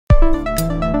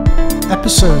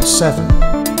Episode 7.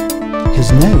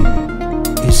 His name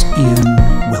is Ian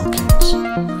Wilkins.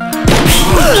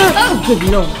 Oh, good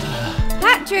lord.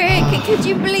 Patrick, could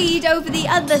you bleed over the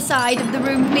other side of the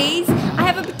room, please? I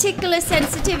have a particular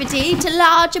sensitivity to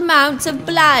large amounts of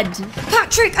blood.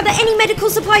 Patrick, are there any medical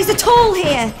supplies at all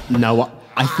here? No,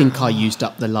 I think I used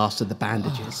up the last of the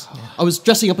bandages. I was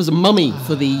dressing up as a mummy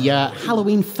for the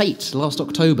Halloween fete last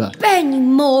October. Ben, you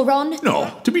moron.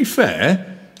 No, to be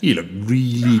fair, you look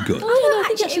really good.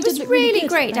 Actually, it was really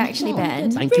great, actually,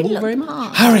 Ben. Thank you all very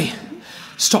much. Harri,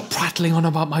 stop prattling on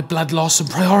about my blood loss and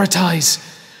prioritise.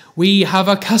 We have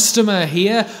a customer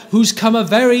here who's come a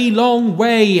very long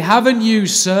way, haven't you,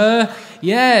 sir?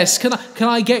 Yes, can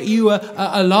I get you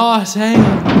a latte?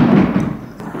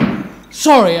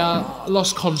 Sorry, I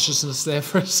lost consciousness there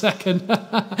for a second.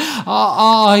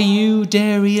 Are you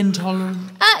dairy intolerant?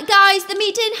 Guys, the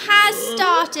meeting has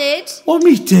started. What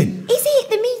meeting? Is it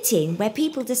the meeting where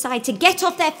people decide to get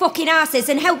off their fucking asses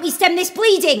and help me stem this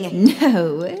bleeding?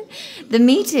 No, the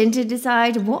meeting to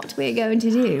decide what we're going to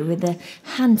do with the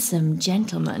handsome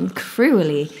gentleman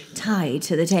cruelly tied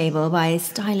to the table by a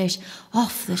stylish,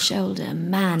 off-the-shoulder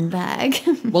man bag.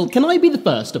 Well, can I be the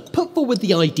first to put forward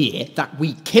the idea that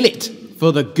we kill it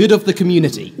for the good of the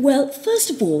community? Well, first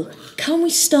of all, can we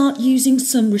start using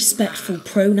some respectful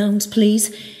pronouns,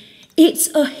 please?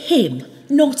 It's a him,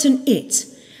 not an it.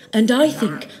 And I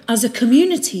think, as a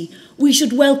community, we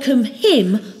should welcome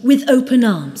him with open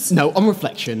arms. No, on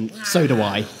reflection, so do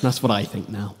I. That's what I think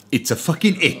now. It's a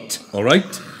fucking it, all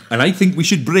right? And I think we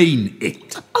should brain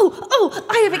it. Oh,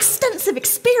 I have extensive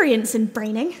experience in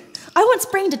braining. I once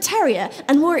brained a terrier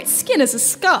and wore its skin as a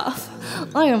scarf.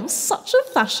 I am such a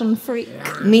fashion freak.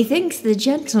 Methinks the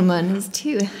gentleman is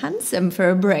too handsome for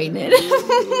a brain-in.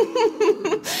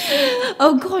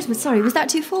 Oh, God, sorry, was that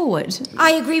too forward?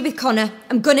 I agree with Connor.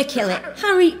 I'm gonna kill it.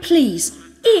 Harri, please.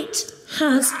 It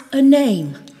has a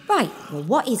name. Right, well,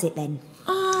 what is it then?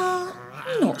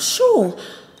 I'm not sure.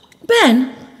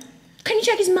 Ben, can you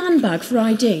check his man bag for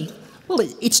ID? Well,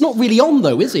 it's not really on,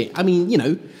 though, is it? I mean, you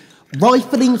know,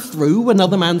 rifling through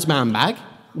another man's man bag.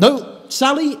 No,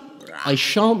 Sally, I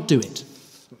shan't do it.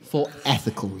 For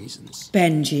ethical reasons.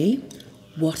 Benji,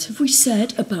 what have we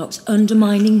said about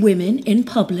undermining women in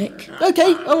public?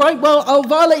 OK, all right, well, I'll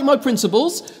violate my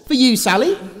principles. For you,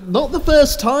 Sally. Not the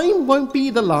first time, won't be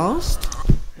the last.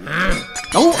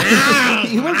 Oh,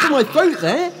 you went for my throat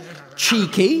there.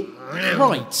 Cheeky.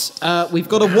 Right, we've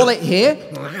got a wallet here.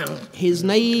 His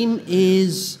name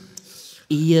is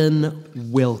Ian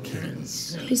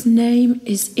Wilkins. His name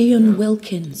is Ian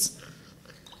Wilkins.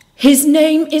 His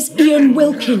name is Ian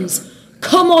Wilkins.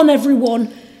 Come on,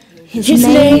 everyone. His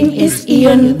name is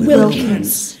Ian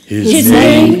Wilkins. His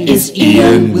name is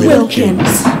Ian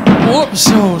Wilkins. Whoops,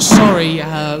 oh, sorry,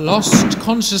 lost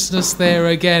consciousness there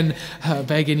again.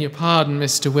 Begging your pardon,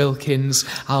 Mr. Wilkins.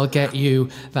 I'll get you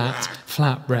that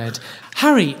flatbread.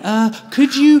 Harri,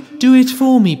 could you do it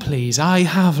for me, please? I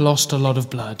have lost a lot of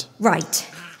blood. Right.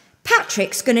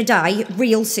 Patrick's gonna die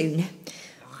real soon.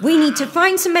 We need to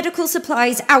find some medical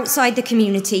supplies outside the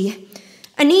community.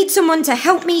 I need someone to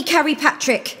help me carry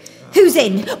Patrick. Who's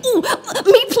in? Ooh,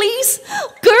 me please.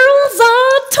 Girls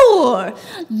on tour.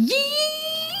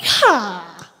 Yeehaw.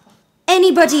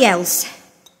 Anybody else?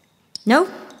 No?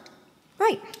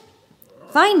 Right.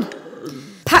 Fine.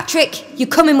 Patrick, you're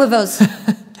coming with us.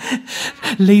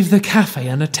 Leave the cafe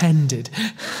unattended.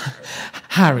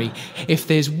 Harri, if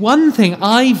there's one thing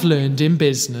I've learned in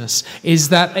business is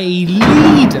that a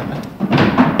leader...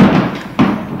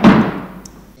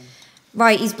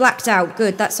 Right, he's blacked out.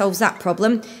 Good, that solves that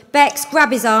problem. Bex,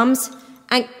 grab his arms.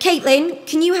 And Caitlin,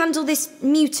 can you handle this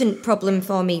mutant problem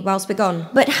for me whilst we're gone?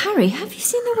 But Harri, have you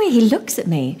seen the way he looks at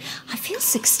me? I feel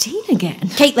 16 again.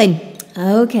 Caitlin.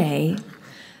 OK.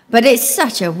 But it's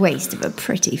such a waste of a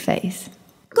pretty face.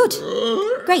 Good.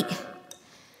 Great.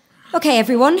 OK,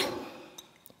 everyone.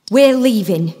 We're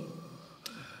leaving.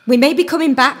 We may be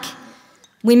coming back.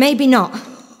 We may be not.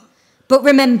 But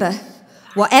remember,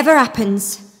 whatever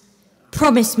happens...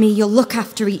 promise me you'll look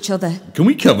after each other. Can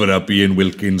we cover up Ian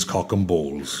Wilkins' cock and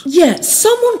balls? Yeah,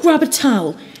 someone grab a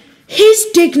towel. His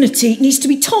dignity needs to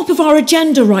be top of our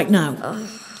agenda right now.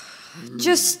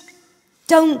 Just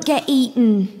don't get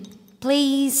eaten,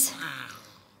 please.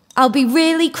 I'll be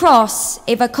really cross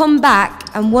if I come back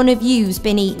and one of you's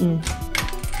been eaten.